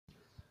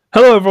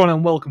Hello, everyone,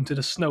 and welcome to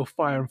the Snow,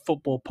 Fire, and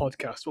Football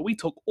podcast, where we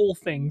talk all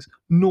things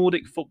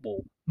Nordic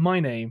football. My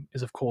name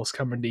is, of course,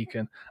 Cameron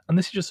Deacon, and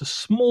this is just a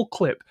small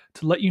clip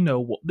to let you know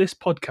what this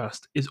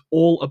podcast is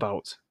all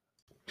about.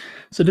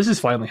 So, this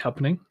is finally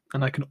happening,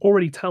 and I can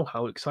already tell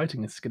how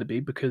exciting this is going to be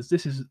because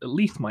this is at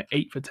least my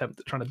 8th attempt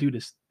at trying to do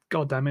this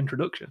goddamn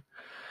introduction.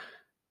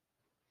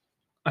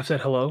 I've said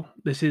hello.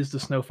 This is the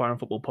Snow, Fire, and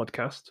Football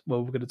podcast,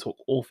 where we're going to talk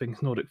all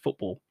things Nordic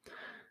football.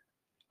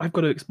 I've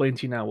got to explain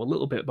to you now a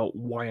little bit about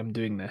why I'm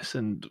doing this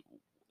and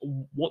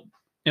what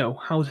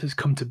how this has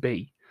come to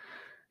be.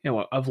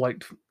 I've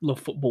loved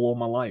football all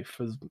my life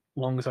as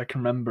long as I can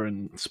remember,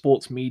 and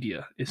sports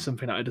media is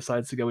something that I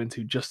decided to go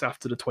into just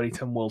after the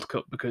 2010 World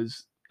Cup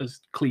because, as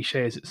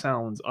cliche as it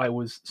sounds, I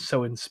was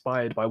so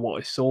inspired by what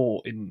I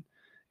saw in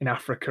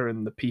Africa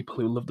and the people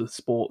who loved the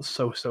sport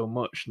so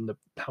much and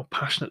how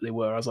passionate they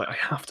were. I was like, I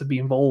have to be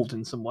involved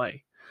in some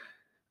way,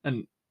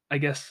 and I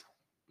guess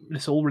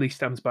this all really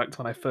stems back to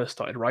when I first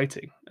started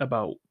writing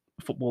about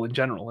football in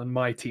general and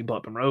my team,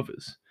 Blackburn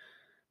Rovers.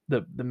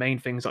 The main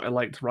things that I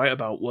liked to write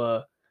about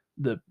were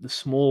the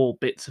small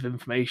bits of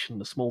information,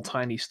 the small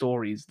tiny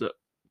stories that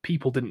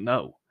people didn't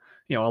know.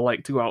 I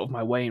like to go out of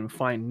my way and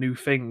find new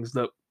things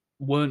that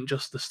weren't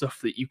just the stuff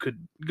that you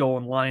could go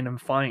online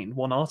and find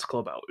one article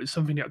about. It's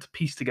something you had to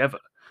piece together.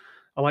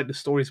 I like the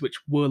stories which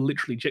were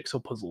literally jigsaw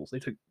puzzles. They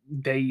took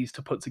days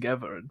to put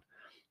together, and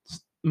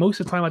most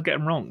of the time I'd get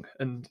them wrong,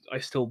 and I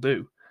still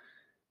do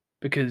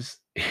because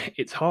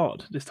it's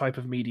hard, this type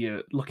of media,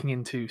 looking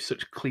into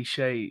such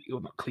cliche, or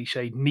not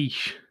cliche,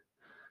 niche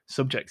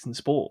subjects in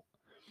sport.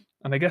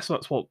 And I guess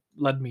that's what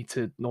led me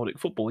to Nordic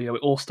football. It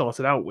all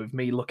started out with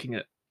me looking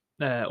at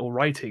or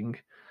writing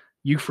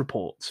youth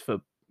reports for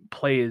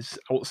players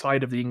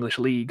outside of the English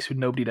leagues who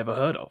nobody had ever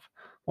heard of.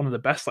 One of the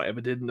best I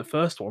ever did in the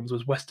first ones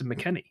was Weston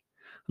McKennie.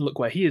 And look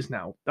where he is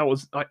now.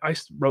 I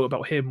wrote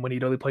about him when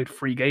he'd only played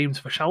 3 games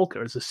for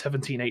Schalke as a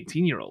 17,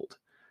 18-year-old.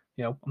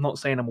 I'm not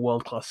saying I'm a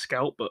world-class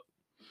scout, but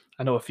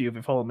I know a few of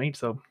you follow me,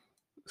 so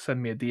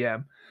send me a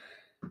DM.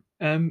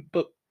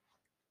 But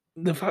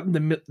the fact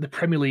that the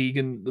Premier League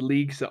and the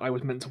leagues that I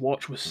was meant to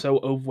watch was so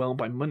overwhelmed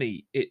by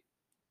money, it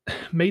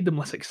made them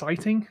less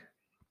exciting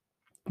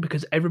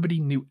because everybody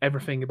knew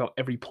everything about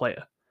every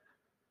player.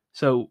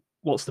 So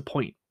what's the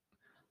point?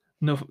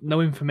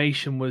 No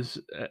information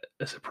was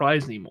a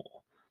surprise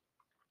anymore.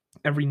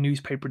 Every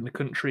newspaper in the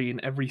country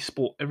and every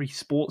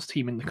sports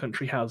team in the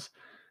country has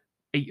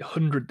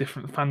 800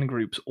 different fan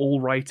groups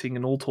all writing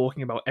and all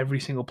talking about every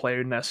single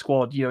player in their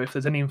squad. If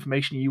there's any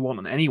information you want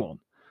on anyone,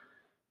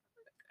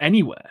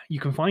 anywhere, you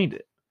can find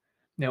it.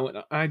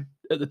 At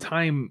the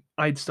time,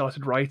 I'd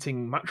started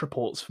writing match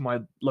reports for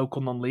my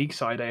local non-league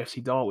side,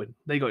 AFC Darwin.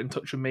 They got in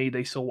touch with me.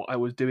 They saw what I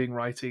was doing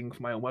writing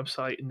for my own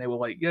website, and they were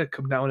like, yeah,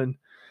 come down and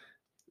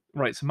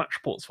write some match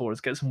reports for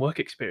us, get some work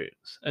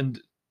experience. And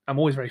I'm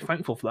always very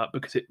thankful for that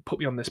because it put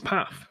me on this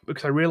path,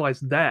 because I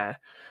realized there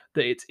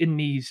that it's in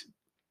these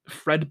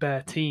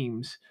threadbare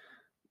teams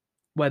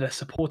where they're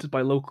supported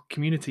by local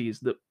communities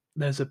that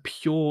there's a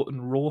pure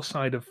and raw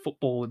side of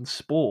football and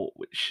sport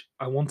which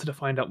I wanted to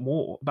find out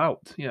more about.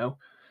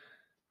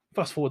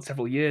 Fast forward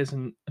several years,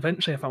 and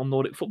eventually I found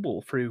Nordic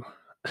football through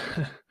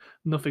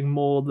nothing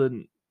more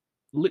than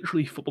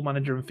literally Football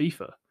Manager and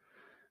FIFA.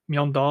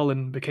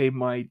 Mjøndalen became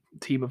my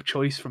team of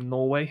choice from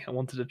Norway. I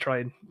wanted to try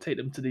and take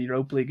them to the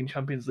Europa League and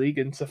Champions League,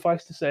 and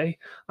suffice to say,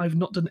 I've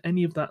not done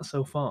any of that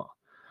so far.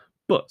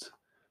 But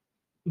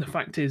the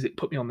fact is, it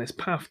put me on this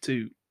path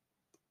to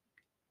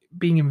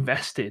being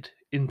invested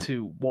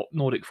into what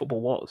Nordic football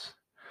was.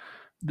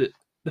 The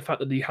fact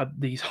that they had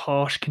these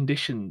harsh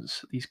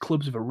conditions, these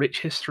clubs with a rich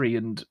history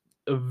and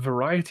a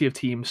variety of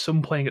teams,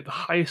 some playing at the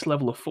highest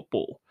level of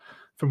football,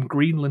 from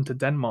Greenland to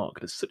Denmark.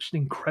 There's such an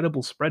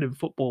incredible spread in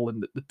football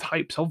and the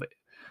types of it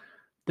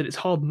that it's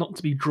hard not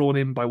to be drawn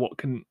in by what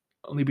can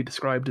only be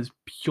described as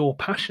pure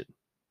passion.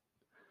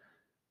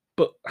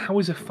 But how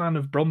is a fan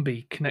of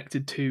Brøndby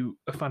connected to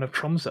a fan of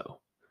Tromsø?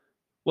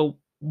 Well,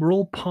 we're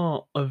all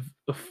part of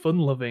a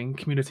fun-loving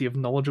community of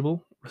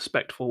knowledgeable,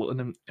 respectful,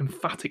 and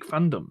emphatic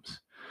fandoms,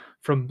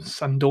 from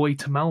Sandoy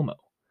to Malmo.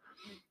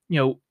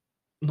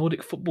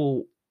 Nordic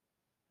football,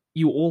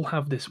 you all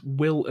have this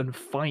will and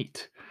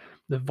fight,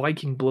 the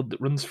Viking blood that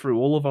runs through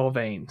all of our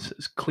veins,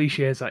 as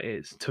cliche as that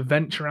is, to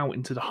venture out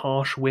into the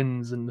harsh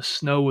winds and the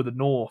snow of the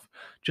north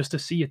just to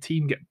see a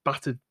team get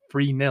battered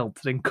 3-0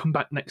 to then come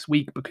back next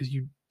week because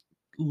you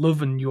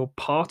love and you're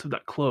part of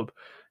that club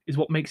is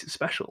what makes it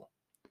special.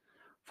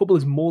 Football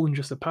is more than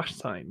just a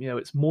pastime,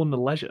 it's more than a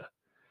leisure.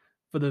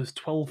 For those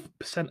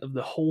 12% of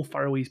the whole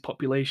Faroese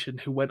population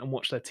who went and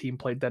watched their team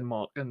play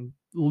Denmark and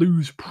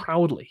lose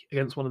proudly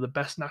against one of the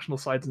best national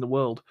sides in the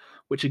world,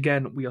 which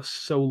again, we are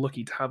so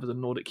lucky to have as a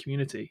Nordic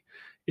community,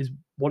 is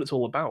what it's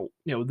all about.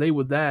 They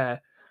were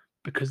there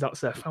because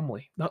that's their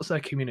family, that's their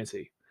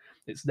community.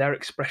 It's their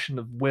expression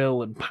of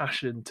will and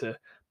passion to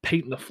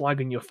paint the flag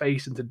in your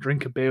face and to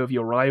drink a beer with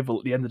your rival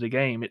at the end of the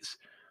game.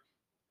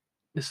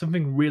 There's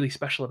something really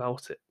special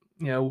about it.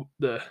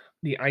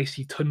 The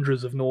icy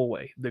tundras of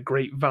Norway, the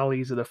great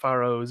valleys of the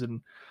Faroes,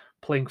 and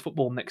playing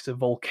football next to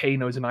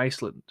volcanoes in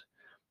Iceland.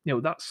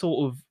 That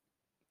sort of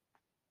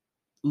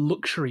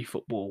luxury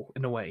football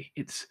in a way.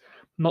 It's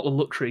not the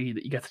luxury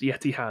that you get at the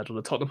Etihad or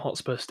the Tottenham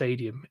Hotspur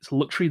Stadium. It's a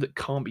luxury that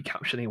can't be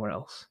captured anywhere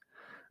else.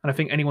 And I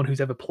think anyone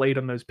who's ever played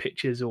on those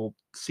pitches or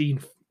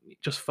seen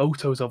just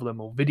photos of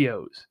them or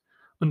videos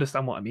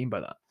understand what I mean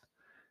by that.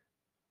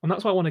 And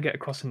that's what I want to get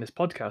across in this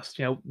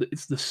podcast.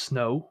 It's the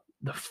snow,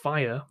 the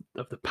fire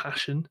of the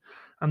passion,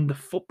 and the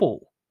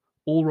football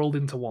all rolled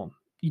into one.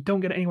 You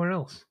don't get it anywhere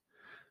else.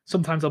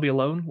 Sometimes I'll be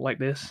alone, like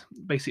this,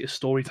 basically a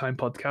story time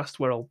podcast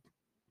where I'll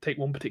take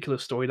one particular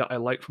story that I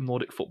like from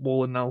Nordic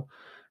football and I'll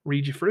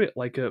read you through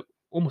it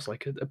almost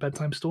like a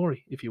bedtime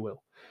story, if you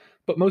will.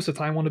 But most of the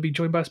time, I want to be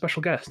joined by a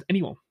special guest,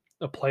 anyone,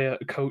 a player,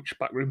 a coach,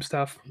 backroom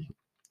staff,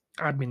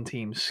 admin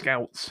teams,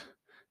 scouts,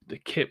 the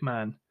kit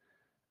man,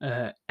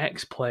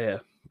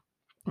 ex-player,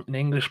 an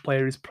English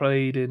player who's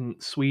played in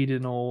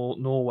Sweden or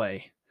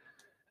Norway,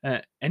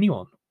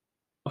 anyone,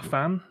 a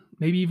fan,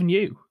 maybe even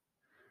you.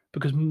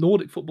 Because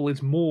Nordic football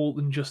is more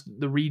than just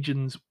the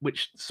regions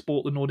which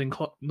sport the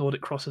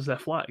Nordic cross as their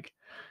flag.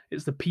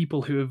 It's the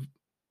people who have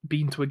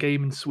been to a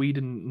game in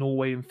Sweden,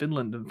 Norway, and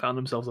Finland and found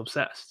themselves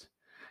obsessed.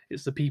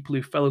 It's the people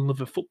who fell in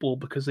love with football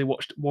because they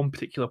watched one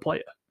particular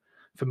player.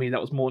 For me,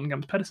 that was Morten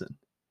Gamst Pedersen.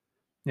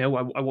 I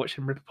watched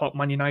him rip apart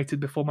Man United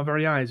before my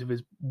very eyes with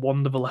his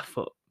wand of a left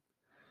foot.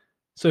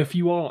 So if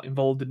you are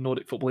involved in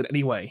Nordic football in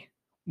any way,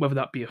 whether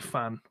that be a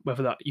fan,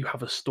 whether that you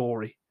have a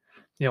story,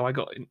 I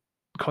got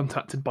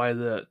contacted by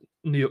the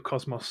New York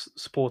Cosmos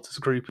supporters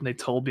group and they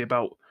told me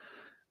about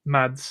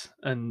Mads,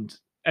 and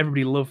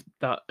everybody loved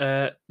that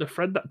the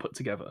thread that put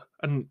together,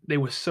 and they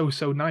were so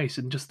nice,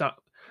 and just that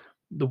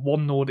the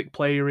one Nordic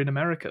player in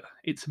America,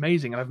 it's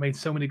amazing, and I've made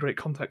so many great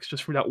contacts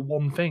just through that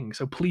one thing.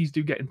 So please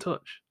do get in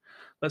touch.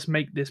 Let's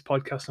make this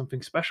podcast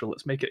something special.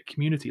 Let's make it a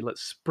community.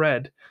 Let's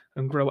spread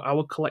and grow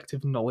our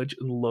collective knowledge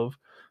and love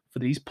for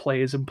these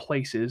players and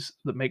places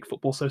that make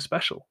football so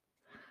special.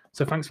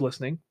 So thanks for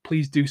listening.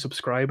 Please do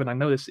subscribe. And I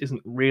know this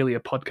isn't really a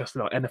podcast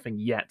about anything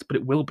yet, but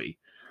it will be.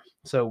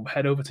 So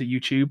head over to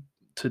YouTube,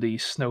 to the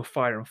Snow,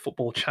 Fire and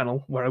Football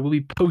channel, where I will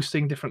be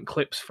posting different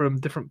clips from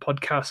different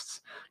podcasts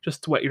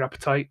just to whet your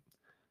appetite.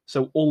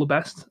 So all the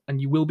best,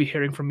 and you will be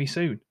hearing from me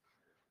soon.